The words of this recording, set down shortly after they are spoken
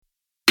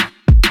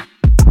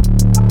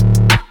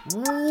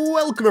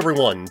Welcome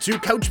everyone to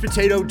Couch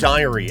Potato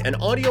Diary, an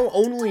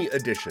audio-only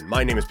edition.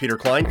 My name is Peter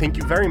Klein. Thank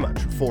you very much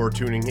for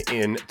tuning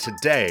in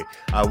today.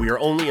 We are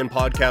only in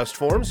podcast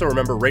form, so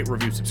remember, rate,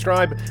 review,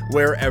 subscribe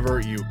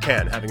wherever you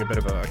can. Having a bit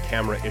of a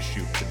camera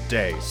issue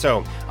today.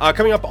 So,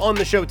 coming up on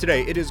the show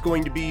today, it is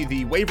going to be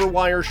the Waiver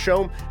Wire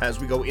show as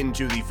we go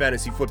into the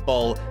Fantasy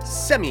Football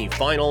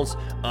semi-finals.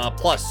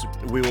 Plus,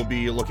 we will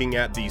be looking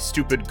at the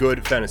stupid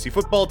good fantasy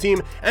football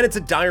team, and it's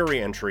a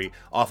diary entry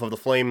off of the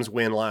Flames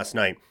win last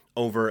night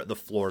over the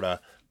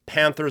Florida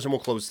Panthers, and we'll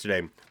close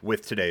today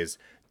with today's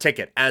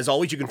ticket. As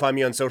always, you can find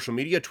me on social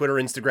media, Twitter,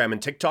 Instagram, and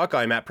TikTok.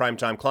 I'm at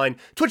Primetime Klein,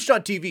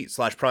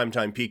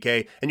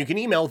 twitch.tv/primetimepk, and you can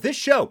email this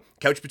show,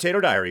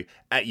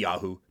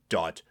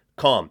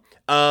 couchpotatodiary@yahoo.com.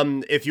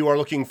 If you are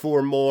looking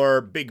for more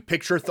big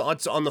picture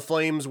thoughts on the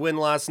Flames win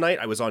last night,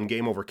 I was on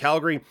Game Over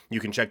Calgary. You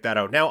can check that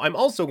out now. I'm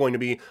also going to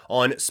be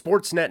on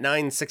Sportsnet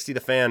 960 The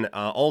Fan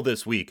all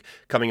this week,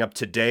 coming up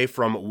today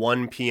from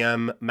 1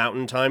 p.m.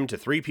 Mountain Time to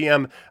 3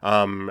 p.m.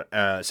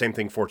 Same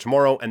thing for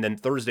tomorrow. And then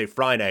Thursday,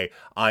 Friday,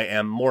 I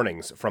am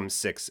mornings from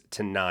 6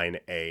 to 9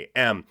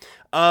 a.m.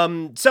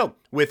 So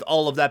with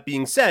all of that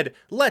being said,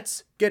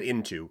 let's get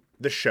into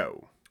the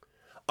show.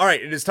 All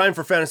right, it is time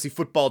for fantasy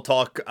football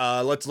talk.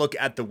 Let's look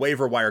at the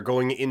waiver wire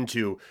going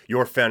into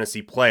your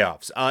fantasy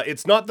playoffs.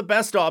 It's not the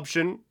best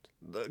option.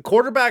 The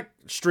quarterback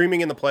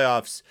streaming in the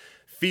playoffs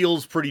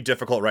feels pretty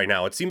difficult right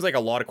now. It seems like a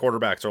lot of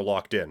quarterbacks are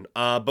locked in.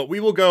 But we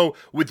will go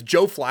with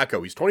Joe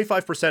Flacco. He's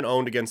 25%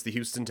 owned against the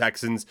Houston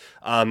Texans.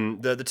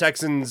 The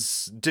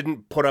Texans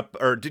didn't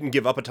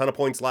give up a ton of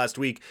points last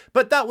week,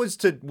 but that was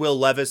to Will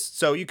Levis,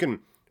 so you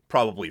can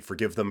probably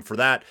forgive them for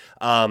that.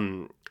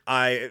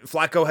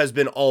 Flacco has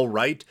been all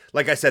right.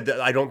 Like I said,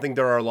 I don't think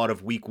there are a lot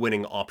of week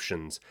winning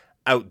options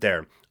out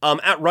there.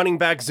 At running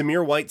back,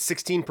 Zamir White,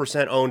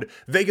 16% owned.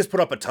 Vegas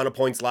put up a ton of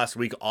points last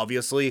week,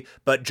 obviously,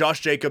 but Josh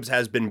Jacobs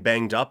has been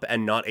banged up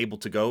and not able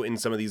to go in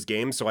some of these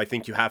games. So I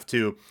think you have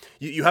the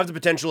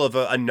potential of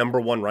a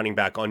number one running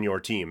back on your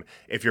team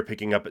if you're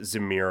picking up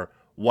Zamir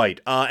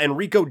White. And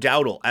Rico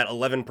Dowdle at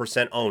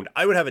 11% owned.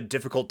 I would have a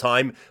difficult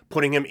time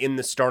putting him in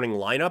the starting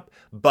lineup,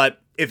 but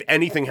if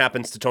anything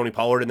happens to Tony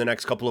Pollard in the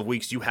next couple of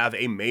weeks, you have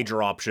a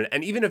major option.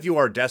 And even if you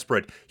are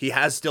desperate, he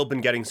has still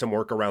been getting some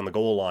work around the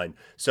goal line.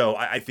 So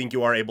I think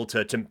you are able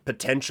to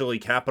potentially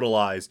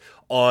capitalize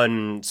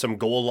on some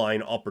goal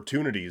line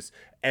opportunities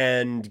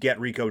and get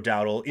Rico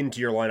Dowdle into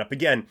your lineup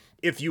again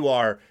if you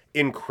are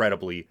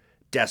incredibly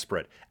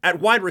desperate. At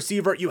wide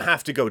receiver, you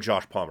have to go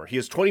Josh Palmer. He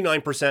is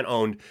 29%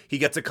 owned. He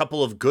gets a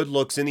couple of good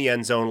looks in the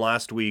end zone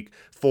last week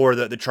for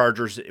the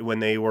Chargers when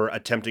they were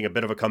attempting a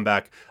bit of a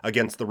comeback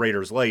against the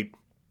Raiders late.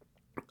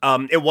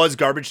 It was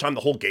garbage time.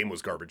 The whole game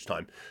was garbage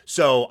time.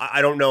 So I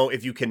don't know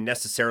if you can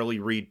necessarily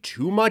read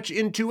too much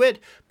into it,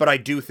 but I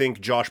do think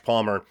Josh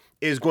Palmer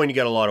is going to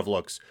get a lot of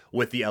looks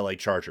with the LA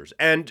Chargers.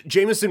 And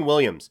Jameson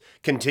Williams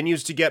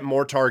continues to get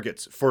more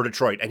targets for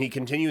Detroit, and he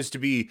continues to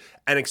be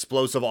an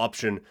explosive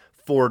option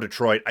for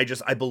Detroit.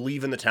 I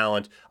believe in the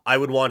talent. I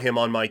would want him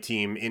on my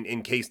team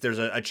in case there's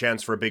a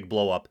chance for a big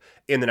blow up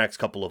in the next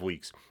couple of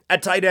weeks.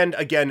 At tight end,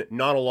 again,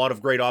 not a lot of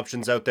great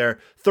options out there.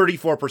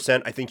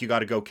 34%. I think you got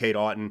to go Cade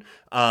Otton.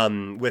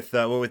 With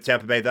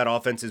Tampa Bay, that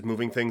offense is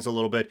moving things a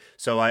little bit.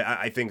 So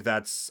I think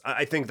that's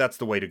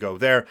the way to go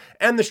there.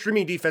 And the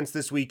streaming defense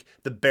this week,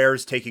 the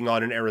Bears taking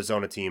on an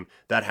Arizona team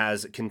that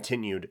has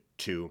continued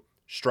to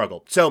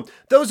struggle. So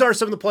those are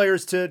some of the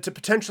players to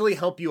potentially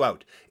help you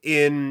out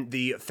in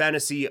the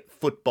fantasy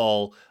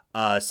football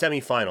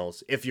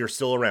semifinals if you're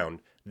still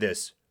around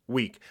this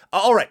week.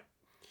 All right.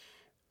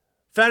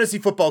 Fantasy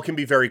football can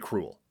be very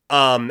cruel.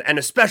 And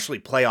especially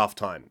playoff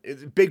time.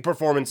 Big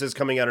performances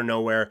coming out of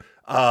nowhere.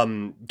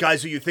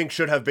 Guys who you think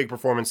should have big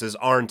performances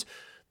aren't.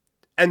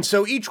 And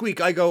so each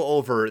week I go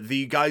over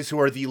the guys who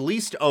are the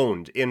least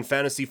owned in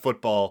fantasy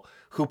football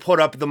who put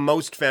up the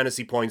most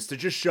fantasy points to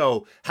just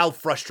show how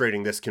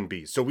frustrating this can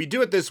be. So we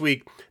do it this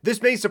week.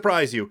 This may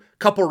surprise you.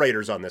 Couple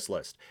Raiders on this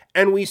list.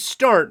 And we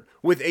start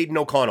with Aiden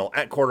O'Connell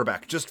at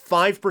quarterback. Just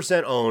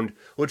 5% owned,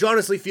 which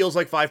honestly feels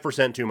like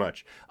 5% too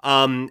much.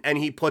 And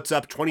he puts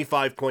up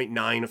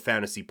 25.9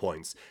 fantasy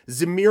points.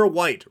 Zamir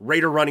White,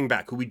 Raider running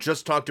back, who we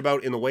just talked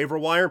about in the waiver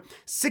wire,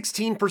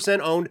 16%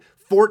 owned,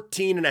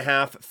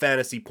 14.5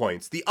 fantasy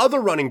points. The other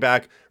running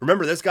back,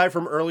 remember this guy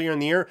from earlier in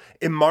the year,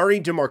 Emari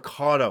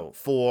DeMarcado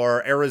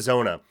for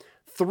Arizona,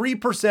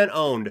 3%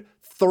 owned,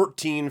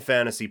 13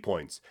 fantasy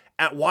points.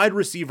 At wide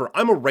receiver,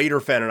 I'm a Raider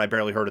fan and I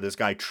barely heard of this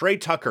guy, Trey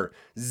Tucker,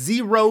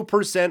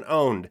 0%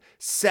 owned,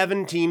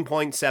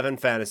 17.7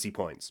 fantasy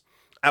points.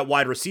 At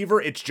wide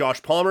receiver, it's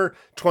Josh Palmer,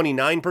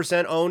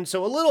 29% owned,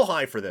 so a little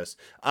high for this,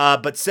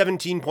 but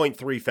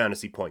 17.3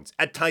 fantasy points.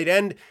 At tight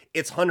end,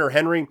 it's Hunter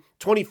Henry,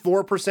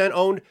 24%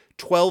 owned,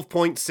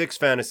 12.6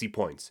 fantasy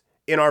points.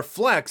 In our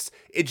flex,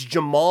 it's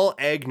Jamal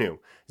Agnew,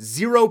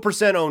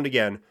 0% owned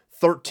again,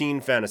 13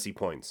 fantasy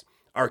points.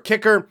 Our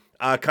kicker,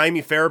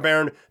 Kaimi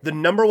Fairbairn, the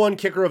number one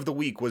kicker of the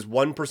week, was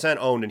 1%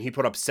 owned, and he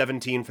put up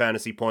 17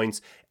 fantasy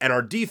points. And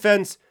our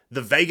defense,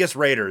 The Vegas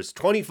Raiders,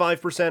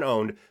 25%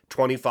 owned,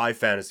 25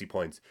 fantasy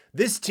points.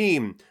 This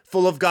team,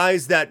 full of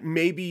guys that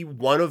maybe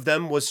one of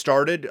them was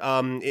started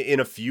in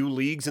a few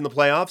leagues in the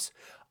playoffs,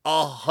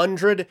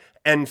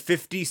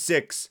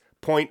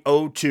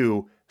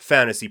 156.02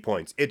 fantasy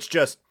points.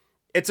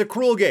 It's a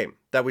cruel game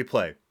that we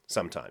play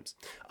sometimes.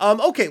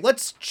 Okay,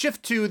 let's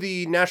shift to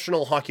the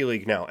National Hockey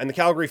League now, and the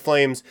Calgary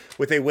Flames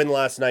with a win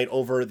last night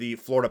over the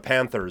Florida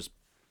Panthers.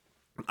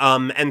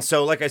 And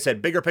so, like I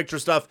said, bigger picture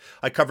stuff,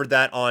 I covered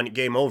that on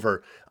Game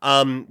Over.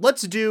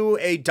 Let's do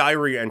a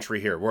diary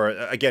entry here, where,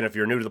 again, if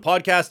you're new to the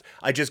podcast,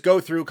 I just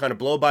go through kind of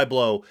blow by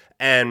blow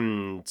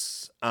and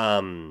just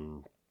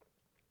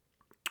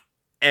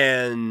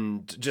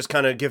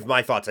kind of give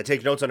my thoughts. I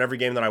take notes on every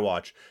game that I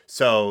watch.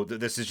 So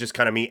this is just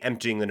kind of me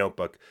emptying the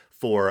notebook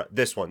for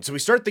this one. So we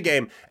start the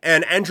game,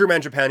 and Andrew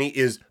Mangiapane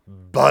is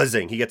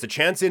buzzing. He gets a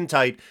chance in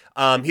tight.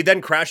 He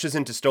then crashes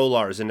into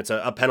Stolarz, and it's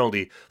a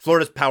penalty.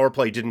 Florida's power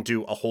play didn't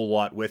do a whole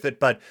lot with it,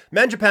 but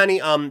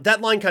Mangiapane,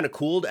 that line kind of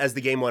cooled as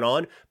the game went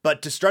on,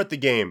 but to start the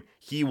game,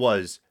 he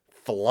was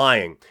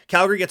flying.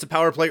 Calgary gets a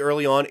power play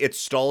early on. It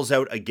stalls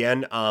out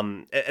again.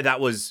 That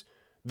was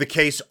the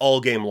case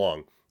all game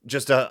long.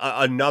 Just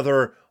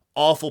another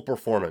awful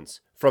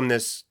performance from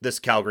this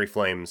Calgary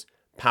Flames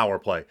power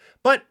play.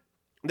 But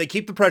they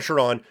keep the pressure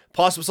on.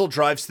 Pospisil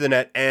drives to the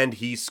net, and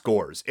he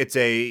scores. It's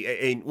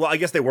well, I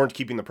guess they weren't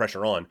keeping the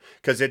pressure on,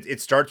 because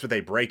it starts with a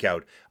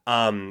breakout.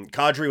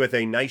 Kadri with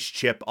a nice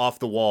chip off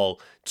the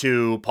wall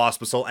to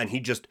Pospisil, and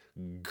he just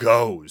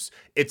goes.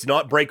 It's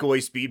not breakaway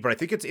speed, but I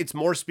think it's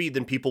more speed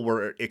than people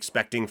were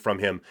expecting from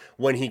him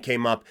when he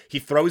came up. He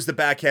throws the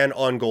backhand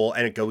on goal,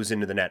 and it goes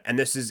into the net. And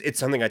it's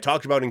something I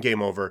talked about in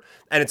Game Over,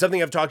 and it's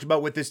something I've talked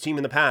about with this team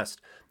in the past.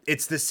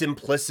 It's the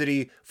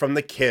simplicity from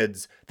the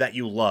kids that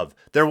you love.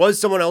 There was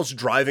someone else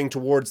driving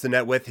towards the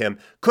net with him.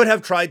 Could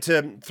have tried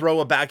to throw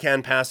a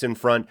backhand pass in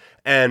front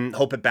and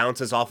hope it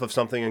bounces off of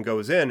something and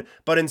goes in,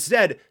 but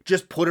instead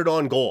just put it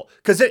on goal.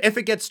 Because if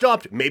it gets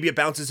stopped, maybe it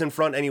bounces in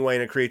front anyway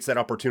and it creates that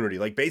opportunity.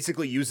 Like,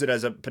 basically use it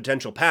as a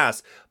potential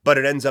pass, but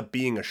it ends up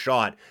being a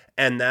shot.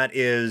 And that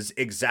is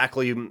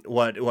exactly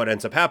what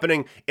ends up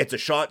happening. It's a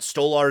shot.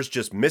 Stolarz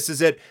just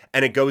misses it,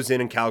 and it goes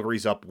in, and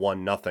Calgary's up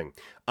 1-0.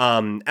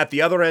 At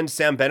the other end,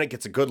 Sam Bennett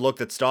gets a good look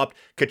that stopped.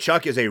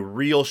 Tkachuk is a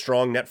real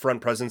strong net front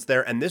presence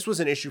there, and this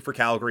was an issue for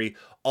Calgary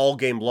all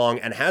game long,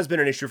 and has been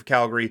an issue for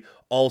Calgary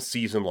all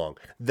season long.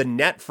 The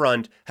net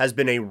front has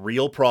been a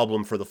real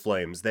problem for the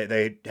Flames.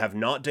 They have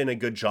not done a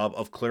good job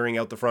of clearing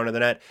out the front of the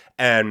net,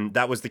 and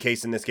that was the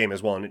case in this game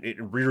as well, and it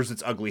rears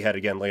its ugly head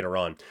again later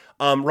on.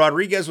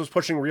 Rodriguez was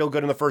pushing real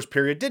good in the first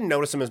period. Didn't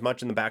notice him as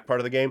much in the back part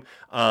of the game,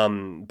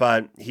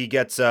 but he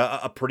gets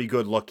a pretty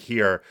good look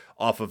here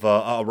off of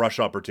a rush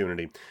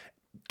opportunity.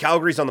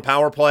 Calgary's on the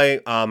power play.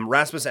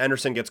 Rasmus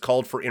Andersson gets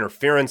called for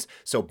interference,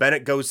 so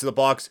Bennett goes to the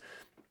box.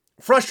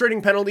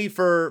 Frustrating penalty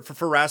for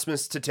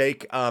Rasmus to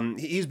take.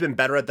 He's been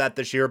better at that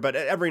this year, but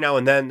every now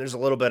and then there's a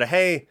little bit of,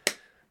 hey,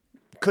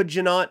 could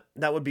you not?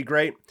 That would be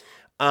great.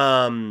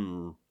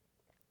 On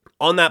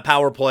that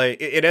power play,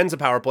 it ends a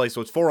power play,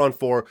 so it's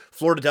 4-on-4.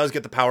 Florida does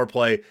get the power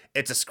play.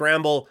 It's a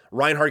scramble.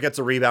 Reinhart gets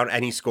a rebound,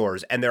 and he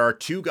scores. And there are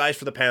two guys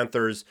for the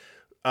Panthers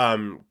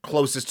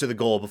closest to the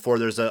goal before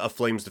there's a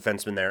Flames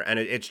defenseman there. And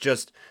it's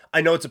just,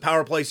 I know it's a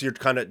power play, so you're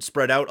kind of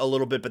spread out a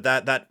little bit, but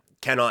that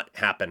cannot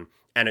happen.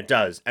 And it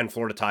does. And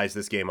Florida ties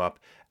this game up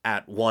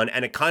at 1.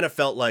 And it kind of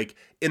felt like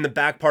in the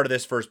back part of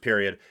this first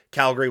period,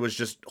 Calgary was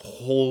just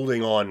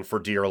holding on for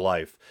dear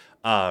life.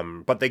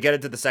 But they get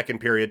into the second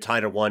period,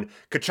 tied at 1.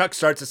 Tkachuk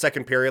starts the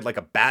second period like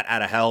a bat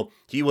out of hell.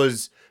 He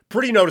was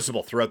pretty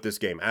noticeable throughout this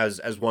game,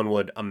 as one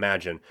would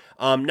imagine.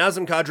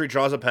 Nazem Kadri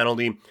draws a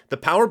penalty. The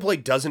power play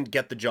doesn't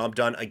get the job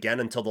done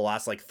again until the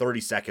last 30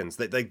 seconds.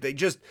 They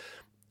just,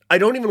 I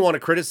don't even want to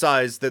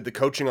criticize the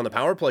coaching on the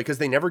power play, because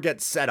they never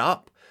get set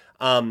up.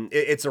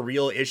 It's a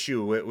real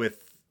issue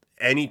with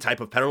any type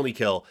of penalty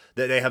kill,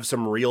 that they have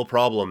some real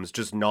problems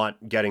just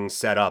not getting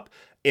set up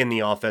in the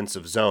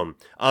offensive zone.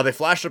 They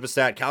flashed up a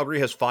stat. Calgary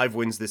has 5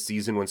 wins this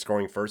season when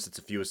scoring first. It's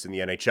the fewest in the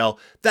NHL.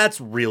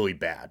 That's really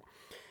bad.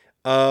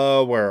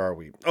 Where are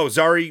we? Oh,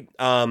 Zari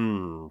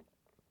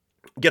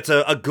gets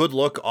a good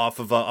look off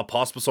of a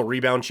Pospisil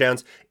rebound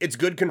chance. It's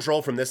good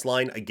control from this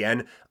line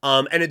again.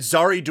 And it's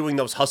Zari doing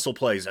those hustle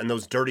plays and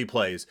those dirty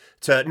plays,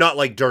 to not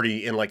like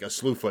dirty in like a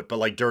slew foot, but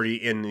like dirty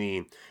in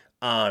the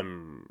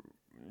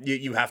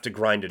you have to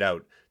grind it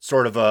out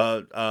sort of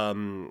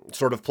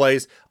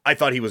plays. I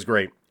thought he was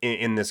great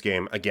in this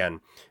game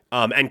again.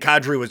 And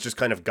Kadri was just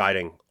kind of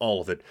guiding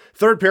all of it.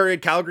 Third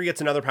period, Calgary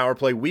gets another power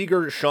play.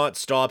 Weegar shot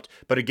stopped,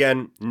 but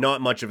again,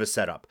 not much of a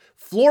setup.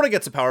 Florida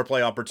gets a power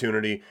play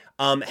opportunity.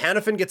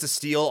 Hanifin gets a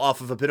steal off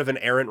of a bit of an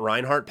errant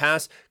Reinhart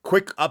pass.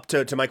 Quick up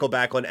to Michael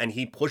Backlund, and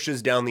he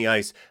pushes down the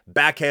ice.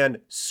 Backhand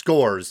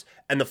scores,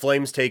 and the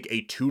Flames take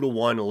a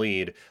 2-1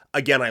 lead.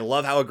 Again, I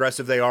love how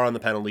aggressive they are on the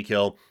penalty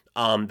kill.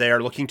 They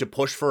are looking to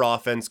push for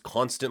offense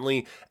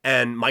constantly,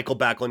 and Michael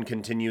Backlund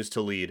continues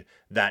to lead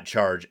that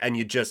charge. And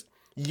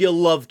you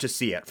love to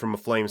see it from a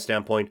Flames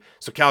standpoint.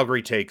 So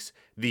Calgary takes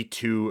the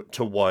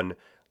 2-1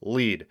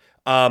 lead.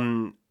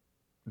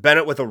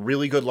 Bennett with a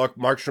really good look.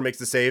 Markstrom makes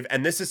the save,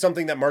 and this is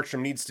something that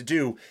Markstrom needs to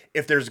do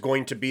if there's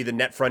going to be the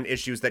net front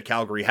issues that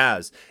Calgary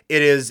has.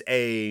 It is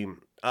a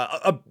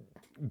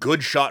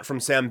good shot from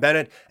Sam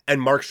Bennett, and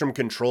Markstrom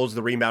controls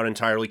the rebound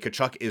entirely.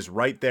 Tkachuk is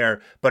right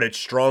there, but it's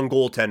strong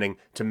goaltending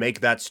to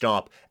make that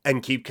stop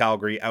and keep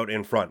Calgary out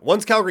in front.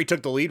 Once Calgary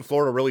took the lead,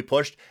 Florida really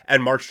pushed,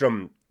 and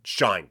Markstrom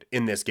shined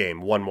in this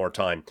game one more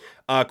time.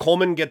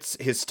 Coleman gets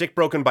his stick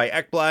broken by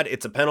Ekblad.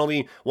 It's a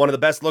penalty. One of the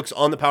best looks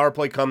on the power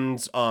play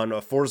comes on a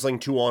Forsling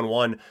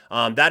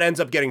 2-on-1. That ends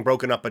up getting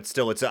broken up, but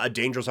still, it's a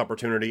dangerous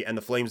opportunity, and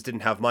the Flames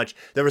didn't have much.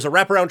 There was a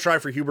wraparound try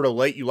for Huberdeau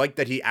late. You like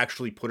that he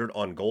actually put it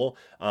on goal,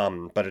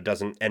 but it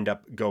doesn't end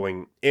up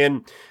going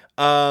in.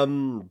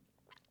 Then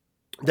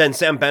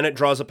Sam Bennett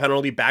draws a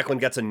penalty. Backlund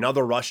gets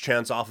another rush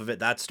chance off of it.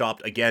 That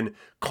stopped. Again,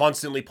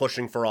 constantly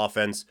pushing for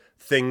offense.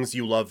 Things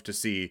you love to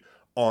see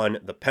on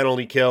the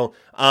penalty kill.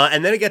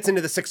 And then it gets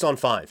into the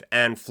 6-on-5,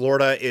 and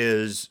Florida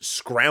is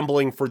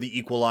scrambling for the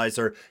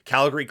equalizer.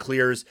 Calgary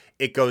clears.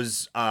 It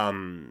goes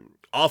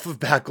off of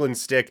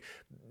Backlund's stick,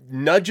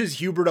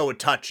 nudges Huberdeau a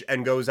touch,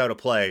 and goes out of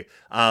play.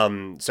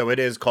 So it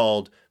is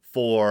called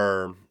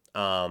for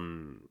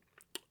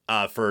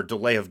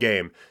delay of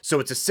game. So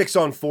it's a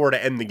 6-on-4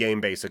 to end the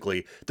game,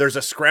 basically. There's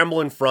a scramble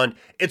in front.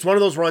 It's one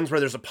of those runs where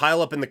there's a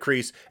pile up in the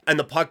crease, and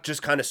the puck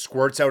just kind of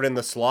squirts out in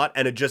the slot,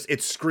 and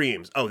it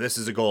screams, oh, this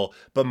is a goal.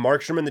 But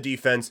Markstrom and the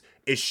defense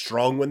is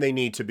strong when they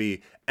need to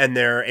be, and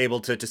they're able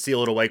to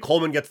seal it away.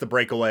 Coleman gets the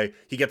breakaway.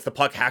 He gets the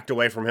puck hacked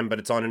away from him, but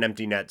it's on an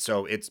empty net,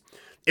 so it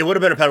would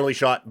have been a penalty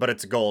shot, but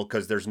it's a goal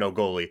because there's no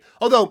goalie.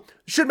 Although,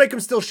 should make him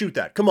still shoot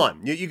that. Come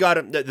on. You got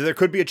him. There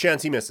could be a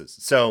chance he misses.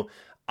 So,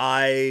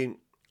 I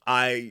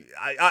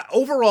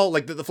overall,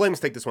 like the Flames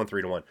take this one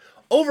 3-1.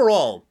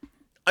 Overall,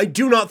 I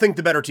do not think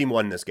the better team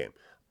won this game.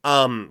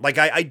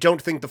 I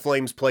don't think the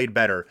Flames played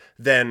better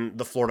than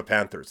the Florida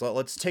Panthers.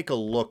 Let's take a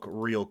look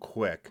real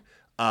quick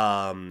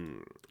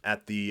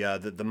at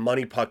the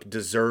money puck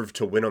deserve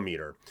to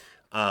win-o-meter.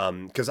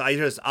 Because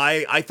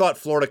I thought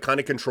Florida kind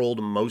of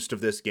controlled most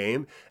of this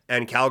game,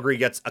 and Calgary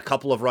gets a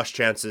couple of rush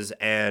chances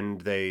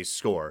and they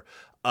score.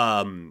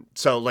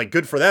 So like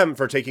good for them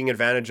for taking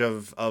advantage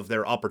of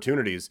their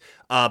opportunities.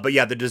 But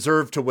yeah, the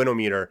deserve to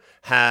win-o-meter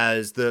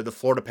has the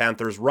Florida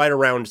Panthers right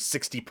around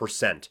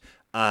 60%,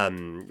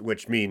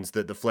 which means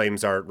that the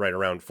Flames are right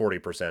around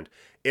 40%.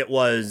 It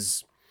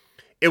was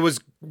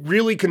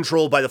really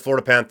controlled by the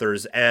Florida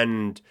Panthers,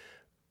 and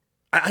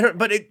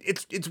but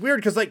it's weird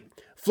because like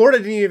Florida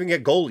didn't even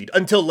get goalied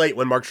until late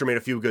when Markstrom made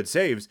a few good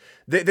saves.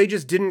 They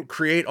just didn't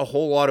create a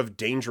whole lot of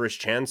dangerous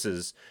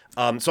chances.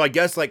 So I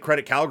guess like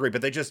credit Calgary,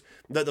 but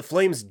the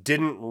Flames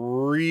didn't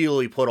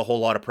really put a whole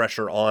lot of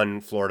pressure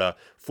on Florida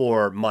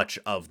for much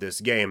of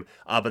this game.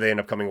 But they end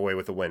up coming away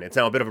with a win. It's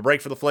now a bit of a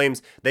break for the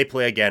Flames. They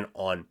play again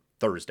on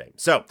Thursday.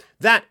 So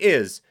that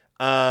is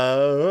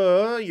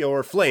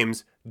your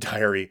Flames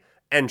diary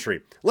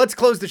entry. Let's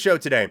close the show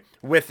today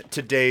with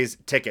today's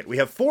ticket. We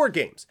have 4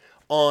 games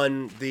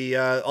on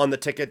the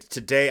ticket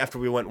today after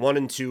we went 1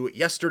 and 2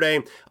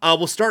 yesterday.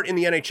 We'll start in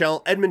the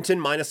NHL. Edmonton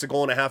minus a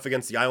goal and a half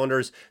against the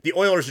Islanders. The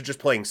Oilers are just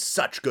playing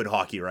such good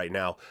hockey right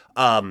now.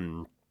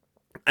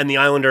 And the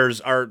Islanders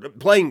are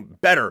playing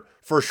better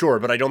for sure,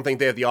 but I don't think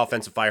they have the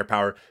offensive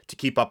firepower to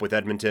keep up with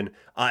Edmonton.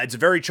 It's a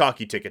very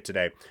chalky ticket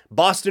today.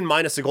 Boston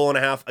minus a goal and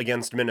a half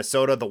against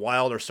Minnesota. The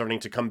Wild are starting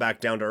to come back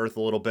down to earth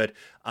a little bit.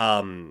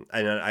 And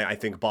I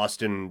think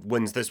Boston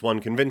wins this one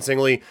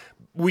convincingly.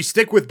 We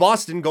stick with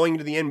Boston going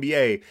into the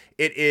NBA.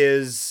 It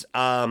is the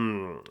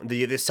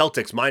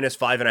Celtics minus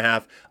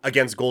 5.5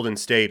 against Golden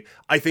State.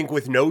 I think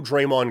with no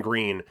Draymond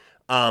Green,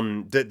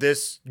 that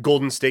this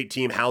Golden State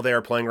team, how they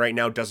are playing right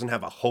now, doesn't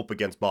have a hope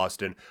against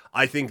Boston.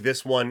 I think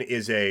this one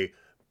is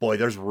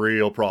there's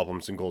real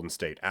problems in Golden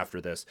State after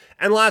this.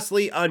 And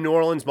lastly, New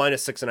Orleans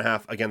minus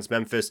 6.5 against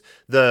Memphis.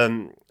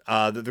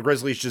 The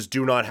Grizzlies just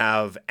do not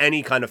have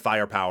any kind of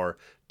firepower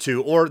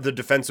or the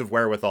defensive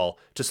wherewithal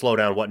to slow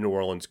down what New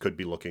Orleans could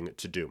be looking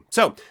to do.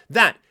 So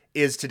that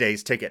is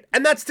today's ticket.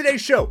 And that's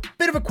today's show.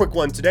 Bit of a quick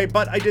one today,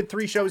 but I did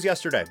 3 shows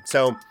yesterday.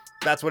 So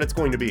that's what it's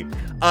going to be.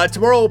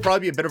 Tomorrow will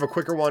probably be a bit of a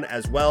quicker one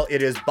as well.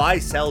 It is buy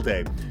sell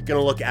day. Going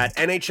to look at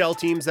NHL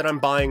teams that I'm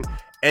buying,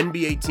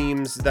 NBA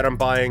teams that I'm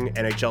buying,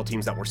 NHL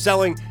teams that we're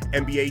selling,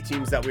 NBA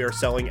teams that we are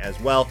selling as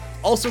well.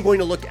 Also going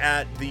to look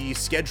at the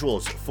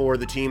schedules for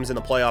the teams in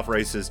the playoff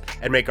races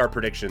and make our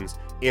predictions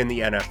in the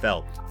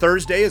NFL.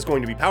 Thursday is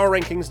going to be Power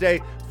Rankings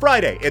Day.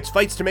 Friday, it's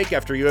fights to make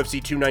after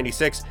UFC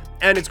 296,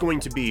 and it's going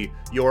to be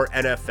your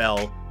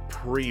NFL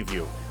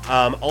preview.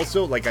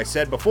 Also, like I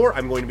said before,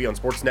 I'm going to be on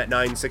Sportsnet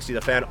 960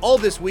 The Fan all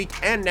this week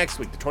and next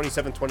week, the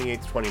 27th,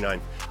 28th, 29th.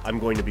 I'm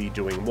going to be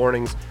doing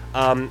mornings.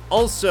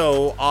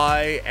 Also,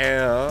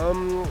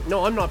 I'm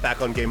not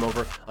back on Game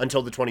Over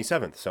until the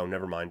 27th, so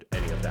never mind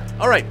any of that.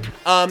 All right.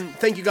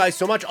 Thank you guys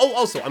so much. Oh,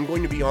 also, I'm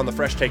going to be on the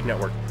Fresh Take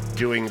Network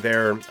doing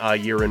their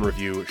year in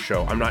review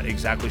show. I'm not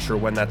exactly sure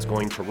when that's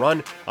going to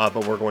run,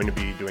 but we're going to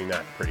be doing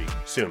that pretty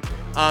soon.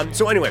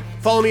 So anyway,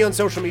 follow me on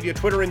social media,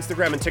 Twitter,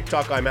 Instagram, and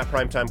TikTok. I'm at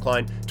Primetime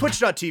Klein,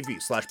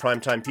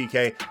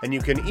 twitch.tv/primetimepk, and you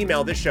can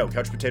email this show,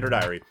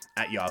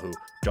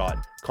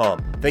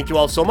 couchpotatodiary@yahoo.com. Thank you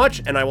all so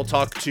much, and I will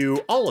talk to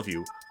all of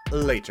you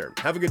later.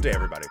 Have a good day,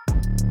 everybody.